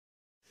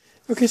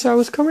Okay, so I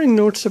was covering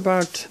notes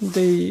about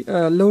the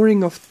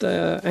lowering of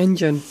the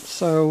engine.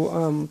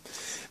 So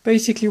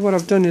basically what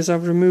I've done is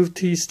I've removed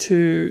these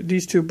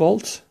two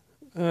bolts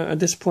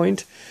at this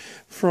point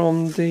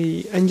from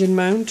the engine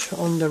mount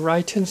on the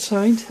right hand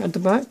side at the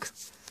back,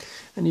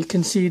 and you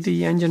can see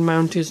the engine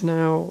mount is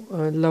now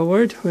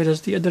lowered,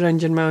 whereas the other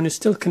engine mount is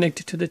still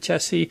connected to the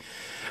chassis,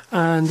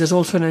 and there's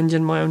also an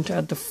engine mount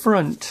at the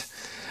front.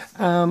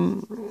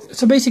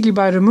 So basically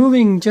by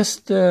removing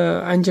just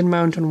the engine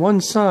mount on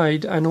one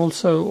side, and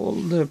also all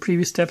the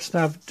previous steps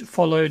that I've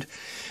followed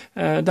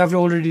that I've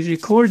already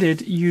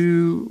recorded,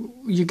 you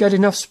get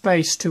enough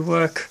space to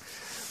work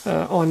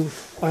on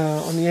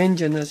the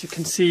engine. As you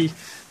can see,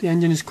 the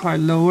engine is quite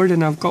lowered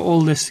and I've got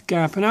all this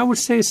gap, and I would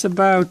say it's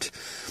about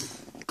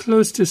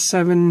close to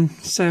 7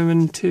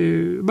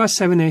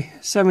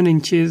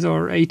 inches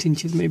or 8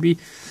 inches, maybe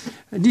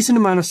a decent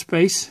amount of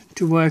space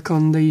to work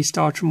on the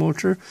starter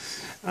motor.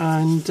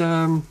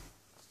 And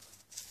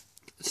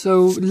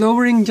so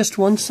lowering just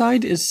one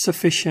side is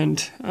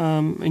sufficient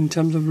in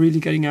terms of really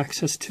getting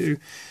access to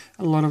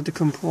a lot of the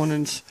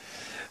components.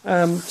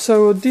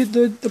 So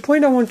the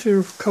point I want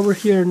to cover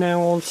here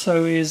now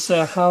also is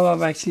how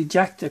I've actually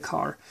jacked the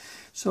car.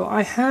 So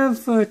I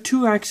have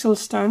two axle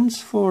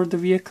stands for the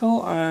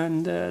vehicle,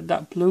 and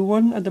that blue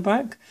one at the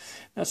back,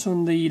 that's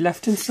on the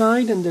left hand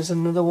side, and there's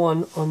another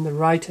one on the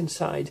right hand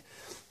side.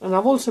 And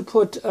I've also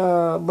put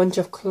a bunch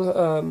of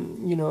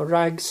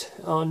rags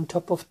on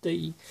top of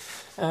the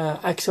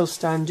axle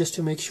stand just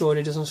to make sure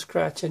it doesn't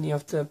scratch any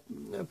of the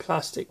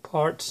plastic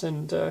parts,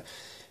 and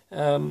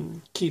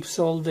keeps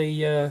all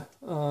the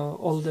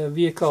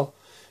vehicle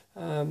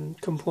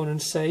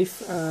components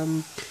safe.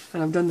 And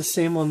I've done the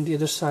same on the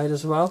other side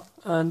as well,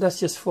 and that's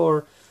just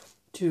so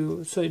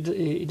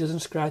it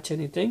doesn't scratch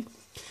anything.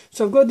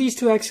 So I've got these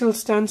two axle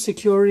stands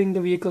securing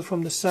the vehicle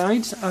from the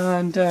sides,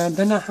 and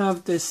then I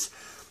have this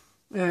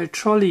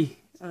trolley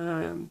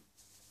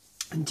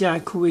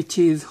jack which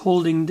is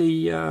holding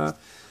the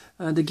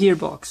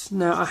gearbox.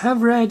 Now I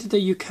have read that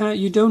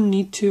you don't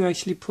need to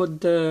actually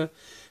put the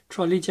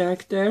trolley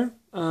jack there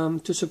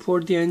to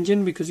support the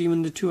engine, because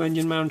even the two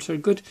engine mounts are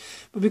good,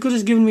 but because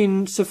it's given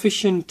me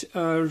sufficient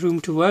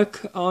room to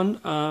work on,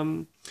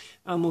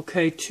 I'm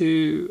okay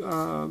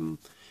to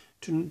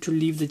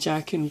leave the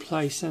jack in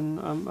place, and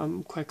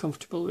I'm quite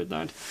comfortable with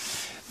that.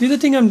 The other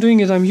thing I'm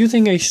doing is I'm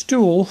using a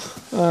stool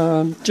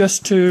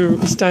just to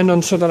stand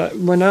on, so that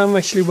when I'm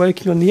actually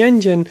working on the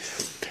engine,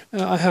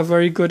 I have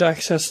very good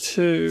access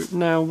to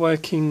now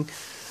working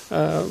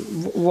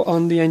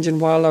on the engine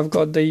while I've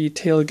got the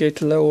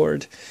tailgate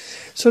lowered.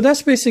 So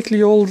that's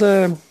basically all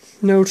the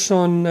notes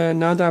on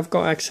now that I've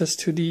got access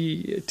to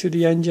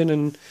the engine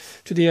and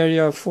to the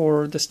area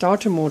for the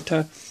starter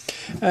motor.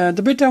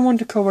 The bit I want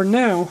to cover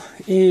now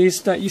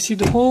is that you see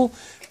the whole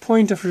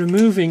point of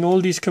removing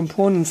all these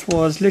components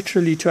was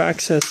literally to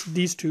access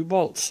these two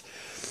bolts,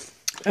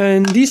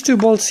 and these two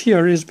bolts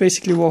here is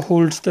basically what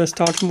holds the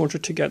starter motor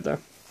together,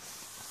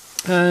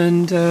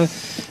 and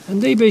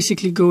they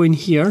basically go in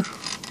here,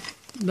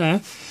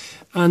 there,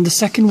 and the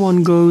second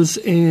one goes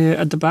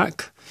at the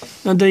back.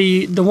 Now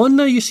the one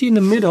that you see in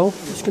the middle,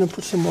 I'm just going to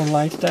put some more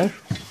light there.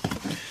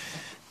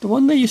 The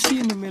one that you see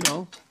in the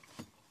middle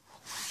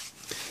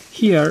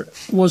here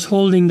was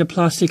holding the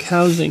plastic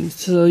housing.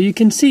 So you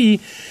can see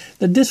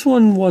that this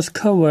one was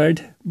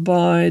covered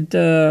by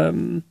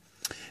the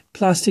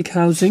plastic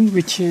housing,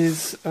 which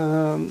is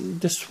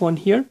this one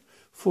here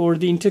for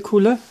the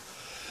intercooler.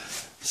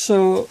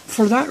 So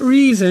for that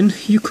reason,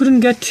 you couldn't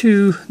get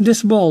to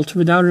this bolt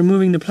without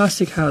removing the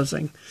plastic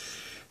housing.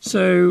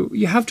 So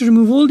you have to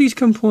remove all these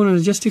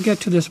components just to get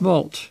to this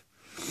bolt.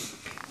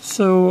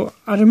 So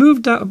I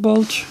removed that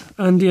bolt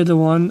and the other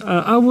one.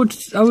 I would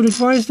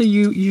advise that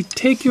you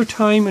take your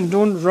time and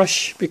don't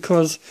rush,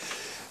 because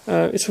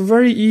it's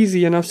very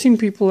easy, and I've seen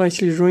people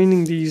actually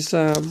ruining these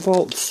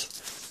bolts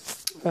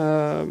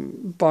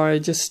by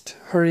just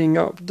hurrying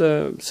up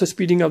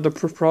speeding up the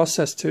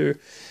process to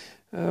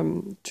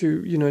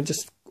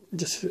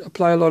just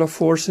apply a lot of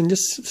force, and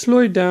just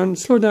slow down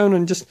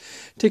and just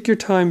take your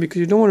time, because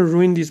you don't want to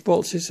ruin these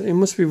bolts. It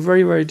must be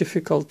very, very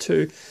difficult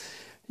to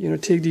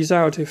take these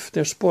out if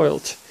they're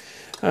spoiled.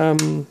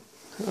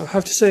 I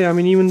have to say, I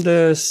mean, even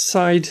the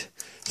side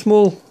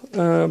small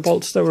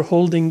bolts that were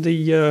holding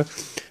the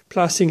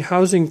plastic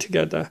housing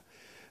together,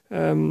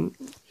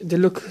 they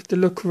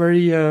look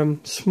very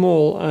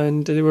small,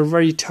 and they were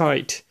very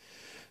tight.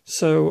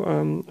 So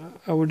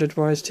I would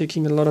advise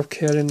taking a lot of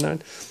care in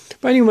that.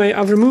 But anyway,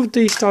 I've removed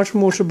the starter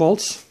motor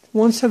bolts.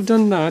 Once I've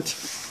done that,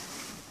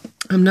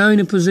 I'm now in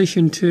a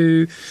position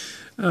to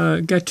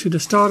get to the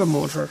starter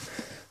motor.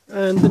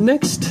 And the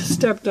next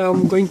step that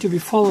I'm going to be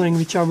following,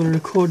 which I will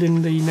record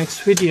in the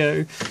next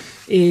video,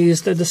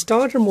 is that the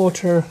starter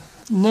motor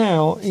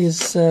now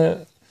is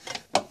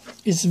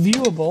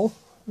viewable,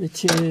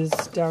 which is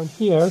down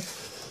here.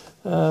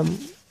 Let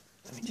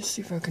me just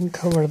see if I can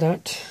cover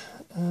that.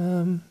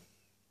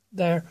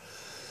 There.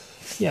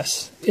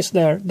 Yes, it's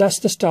there. That's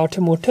the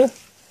starter motor.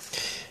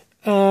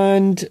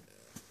 And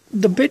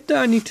the bit that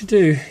I need to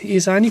do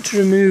is I need to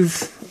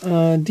remove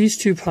these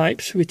two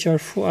pipes, which are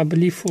for, I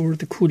believe, for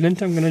the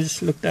coolant. I'm going to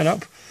just look that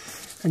up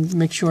and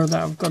make sure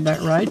that I've got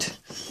that right.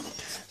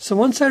 So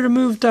once I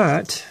remove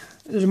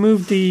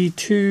the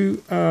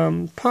two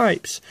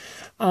pipes,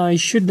 I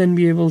should then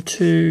be able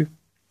to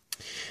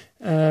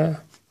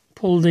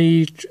pull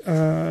the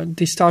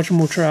starter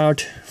motor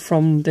out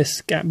from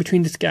this gap,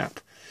 between this gap.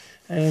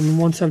 And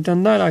once I've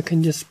done that, I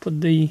can just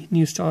put the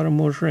new starter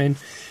motor in,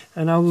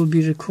 and I will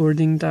be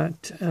recording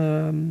that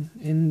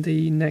in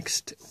the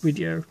next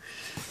video.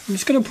 I'm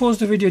just going to pause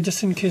the video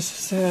just in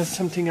case there's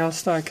something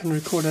else that I can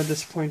record at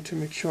this point to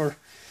make sure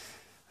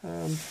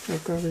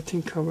I've got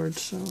everything covered,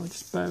 so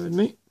just bear with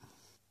me.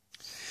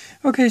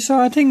 Okay, so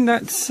I think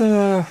that's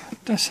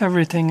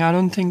everything. I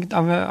don't think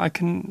I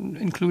can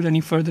include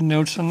any further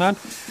notes on that,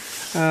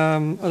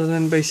 other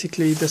than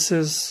basically this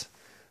is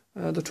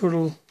the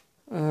total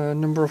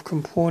number of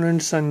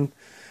components and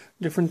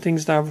different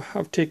things that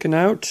I've taken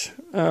out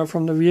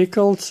from the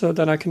vehicle so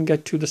that I can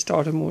get to the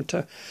starter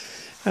motor.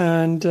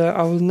 And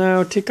I will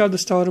now take out the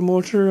starter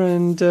motor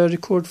and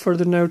record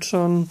further notes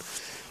on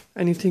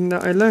anything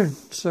that I learned.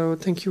 So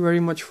thank you very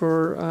much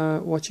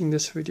for watching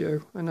this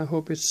video, and I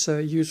hope it's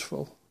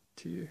useful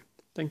to you.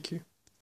 Thank you.